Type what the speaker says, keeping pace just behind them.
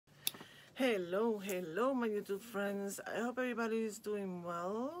Hello, my YouTube friends. I hope everybody is doing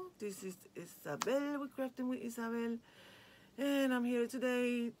well. This is Isabel with Crafting with Isabel, and I'm here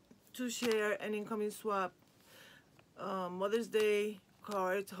today to share an incoming swap Mother's Day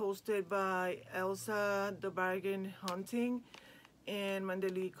card hosted by Elsa, the Bargain Hunting, and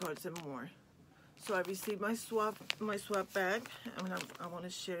MandaLee Cards and More. So I received my swap bag, and I want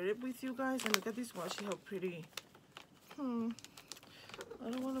to share it with you guys. And look at this washi, how pretty. I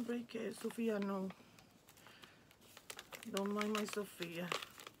don't want to break it, Sophia. No. Don't mind my Sophia.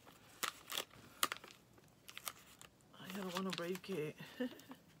 I don't want to break it. Hold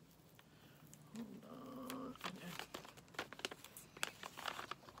on. Okay.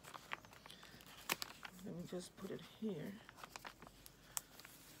 Let me just put it here.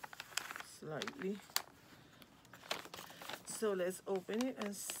 Slightly. So let's open it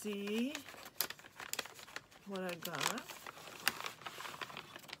and see what I got.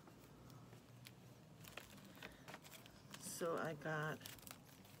 So I got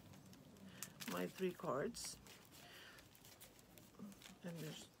my 3 cards, and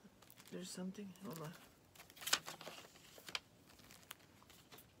there's something. Hold on.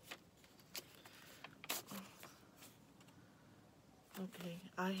 Okay,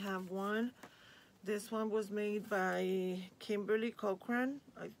 I have one. This one was made by Kimberly Cochran.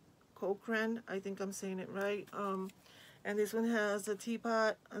 I think I'm saying it right. And this one has a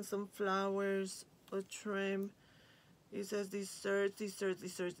teapot and some flowers, a trim. It says desserts.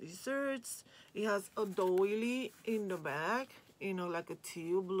 It has a doily in the back, you know, like a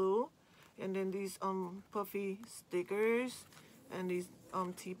teal blue. And then these puffy stickers and these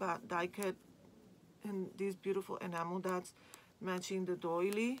teapot die cut and these beautiful enamel dots matching the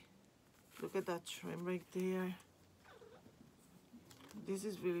doily. Look at that trim right there. This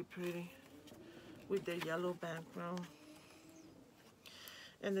is really pretty with the yellow background.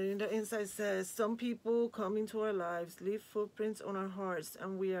 And then in the inside says, some people come into our lives, leave footprints on our hearts,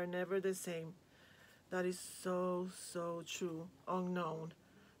 and we are never the same. That is so true. Unknown.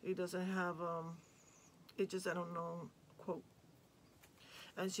 It doesn't have, it's just an unknown quote.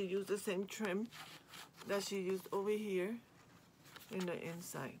 And she used the same trim that she used over here in the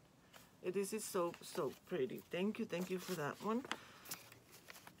inside. This is so pretty. Thank you for that one.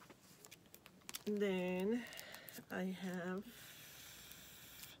 And then I have,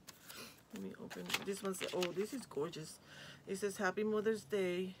 let me open it. This one says, oh, this is gorgeous. It says, Happy Mother's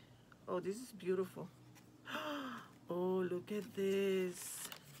Day. Oh, this is beautiful. Oh, look at this.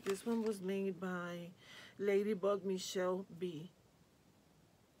 This one was made by Ladybug Michelle B.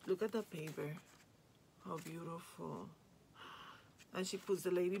 Look at the paper. How beautiful. And she puts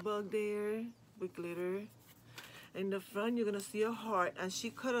the ladybug there with glitter. In the front, you're going to see a heart. And she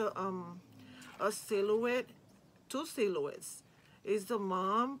cut a silhouette, 2 silhouettes. It's the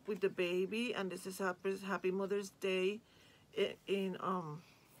mom with the baby, and this is Happy Mother's Day in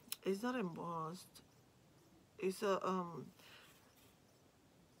it's not embossed. It's a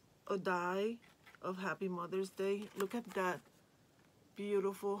die of Happy Mother's Day. Look at that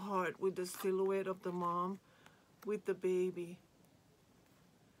beautiful heart with the silhouette of the mom with the baby.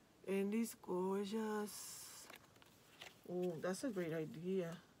 And it's gorgeous. Oh, that's a great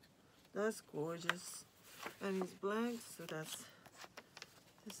idea. That's gorgeous. And it's blank, so that's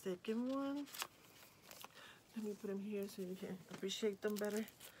the second one. Let me put them here so you can appreciate them better.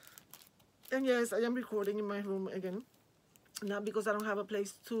 And yes, I am recording in my room again. Not because I don't have a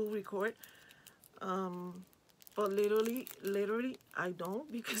place to record. But literally, I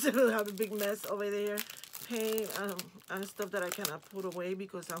don't, because I will have a big mess over there. Paint and stuff that I cannot put away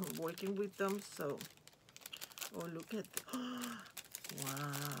because I'm working with them. So, oh, look at that.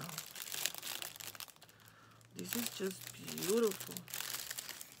 Wow. This is just beautiful.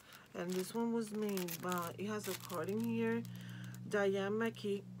 And this one was made by, it has a card in here, Diane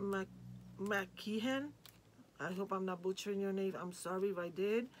McKeehan. I hope I'm not butchering your name. I'm sorry if I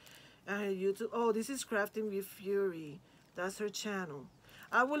did. And her YouTube, oh, this is Crafting with Fury. That's her channel.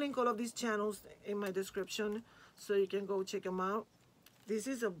 I will link all of these channels in my description so you can go check them out. This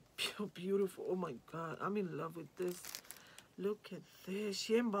is a beautiful, oh my God, I'm in love with this. Look at this.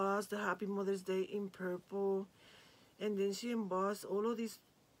 She embossed the Happy Mother's Day in purple. And then she embossed all of these.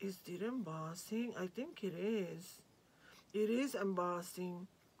 Is it embossing? I think it is. It is embossing.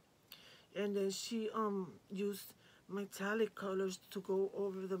 And then she used metallic colors to go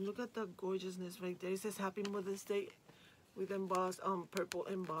over them. Look at that gorgeousness right there. It says Happy Mother's Day with embossed, purple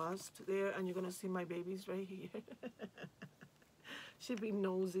embossed there. And you're gonna see my babies right here. She be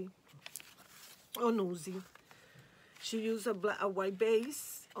nosy. Oh, nosy. She used a white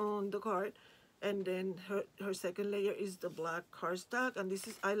base on the card And then her second layer is the black cardstock, and this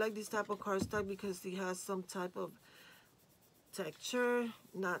is, I like this type of cardstock because it has some type of texture,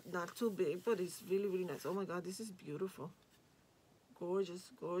 not too big, but it's really, really nice. Oh my god, this is beautiful.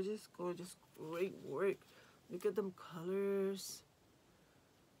 Gorgeous, gorgeous, gorgeous. Great work. Look at them colors.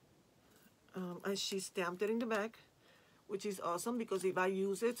 And she stamped it in the back, which is awesome, because if I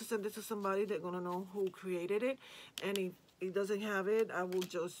use it to send it to somebody, they're gonna know who created it. And if it doesn't have it, I will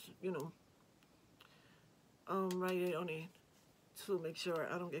just, you know, write it on it to make sure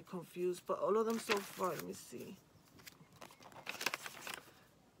I don't get confused. But all of them so far, let me see.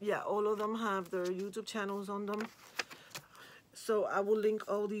 Yeah, all of them have their YouTube channels on them. So I will link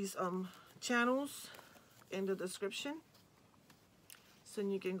all these channels in the description, so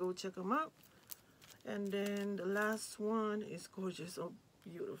you can go check them out. And then the last one is gorgeous. Oh,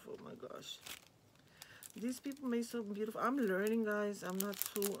 beautiful. My gosh, these people make so beautiful. I'm learning, guys. I'm not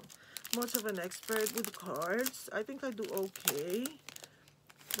too much of an expert with cards. I think I do okay,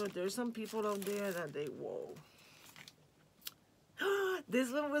 but there's some people out there that they, whoa.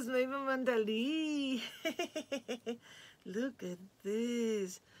 This one was made by MandaLee. Look at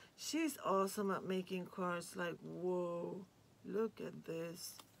this. She's awesome at making cards. Like, whoa. Look at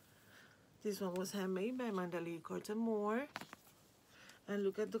this. This one was handmade by MandaLee Cards and More. And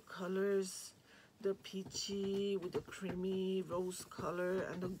look at the colors. The peachy with the creamy rose color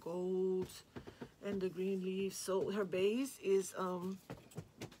and the gold and the green leaves. So her base is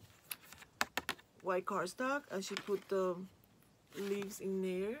white cardstock, and she put the leaves in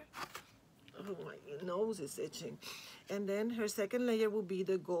there. Oh, my nose is itching. And then her second layer will be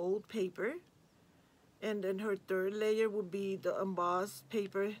the gold paper. And then her third layer will be the embossed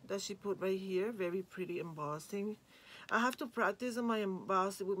paper that she put right here. Very pretty embossing. I have to practice on my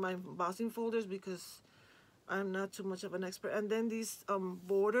embossing folders because I'm not too much of an expert. And then this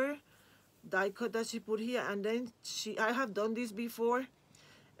border die cut that she put here. And then I have done this before,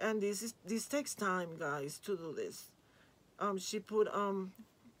 and this takes time, guys, to do this. She put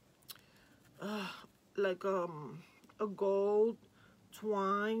like a gold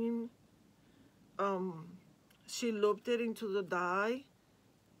twine. She looped it into the die.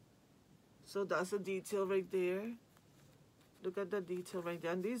 So that's a detail right there. Look at the detail right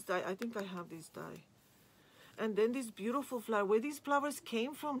there. And this die, I think I have this die. And then this beautiful flower. Where these flowers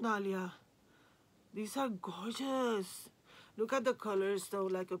came from, Dalia? These are gorgeous. Look at the colors though,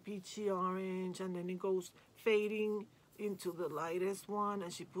 like a peachy orange, and then it goes fading into the lightest one,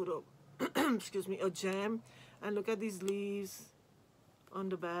 and she put a excuse me, a gem. And look at these leaves on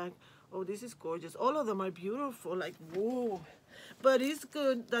the back. Oh, this is gorgeous. All of them are beautiful. Like, whoa. But it's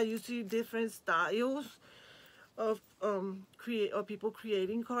good that you see different styles of people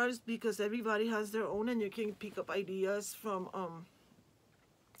creating cards, because everybody has their own, and you can pick up ideas from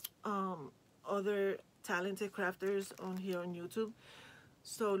other talented crafters on here on YouTube.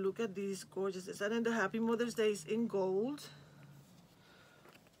 So look at these gorgeous. And then the Happy Mother's Day is in gold.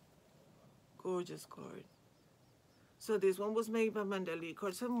 Gorgeous card. So this one was made by MandaLee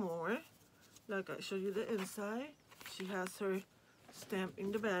Cards and More. Like I showed you the inside. She has her stamp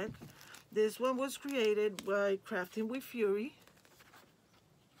in the back. This one was created by Crafting with Fury.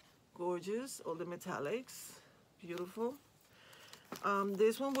 Gorgeous. All the metallics. Beautiful.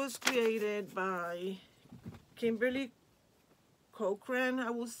 This one was created by Kimberly Cochran, I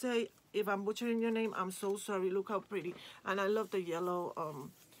will say. If I'm butchering your name, I'm so sorry. Look how pretty. And I love the yellow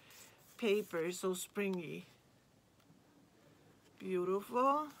paper. So springy.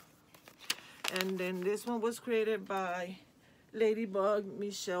 Beautiful. And then this one was created by Ladybug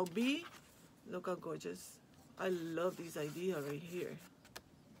Michelle B. Look how gorgeous. I love this idea right here.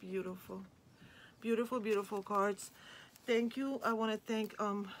 Beautiful. Beautiful, beautiful cards. Thank you. I want to thank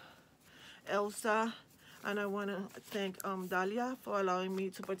Elsa, and I want to thank Dalia for allowing me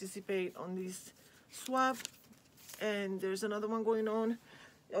to participate on this swap. And there's another one going on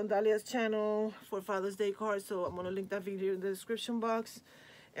Dalia's channel for Father's Day cards, so I'm going to link that video in the description box,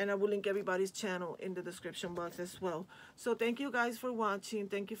 and I will link everybody's channel in the description box as well. So thank you guys for watching.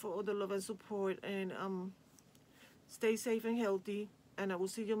 Thank you for all the love and support, and stay safe and healthy, and I will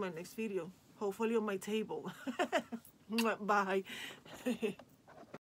see you in my next video, hopefully on my table. Bye.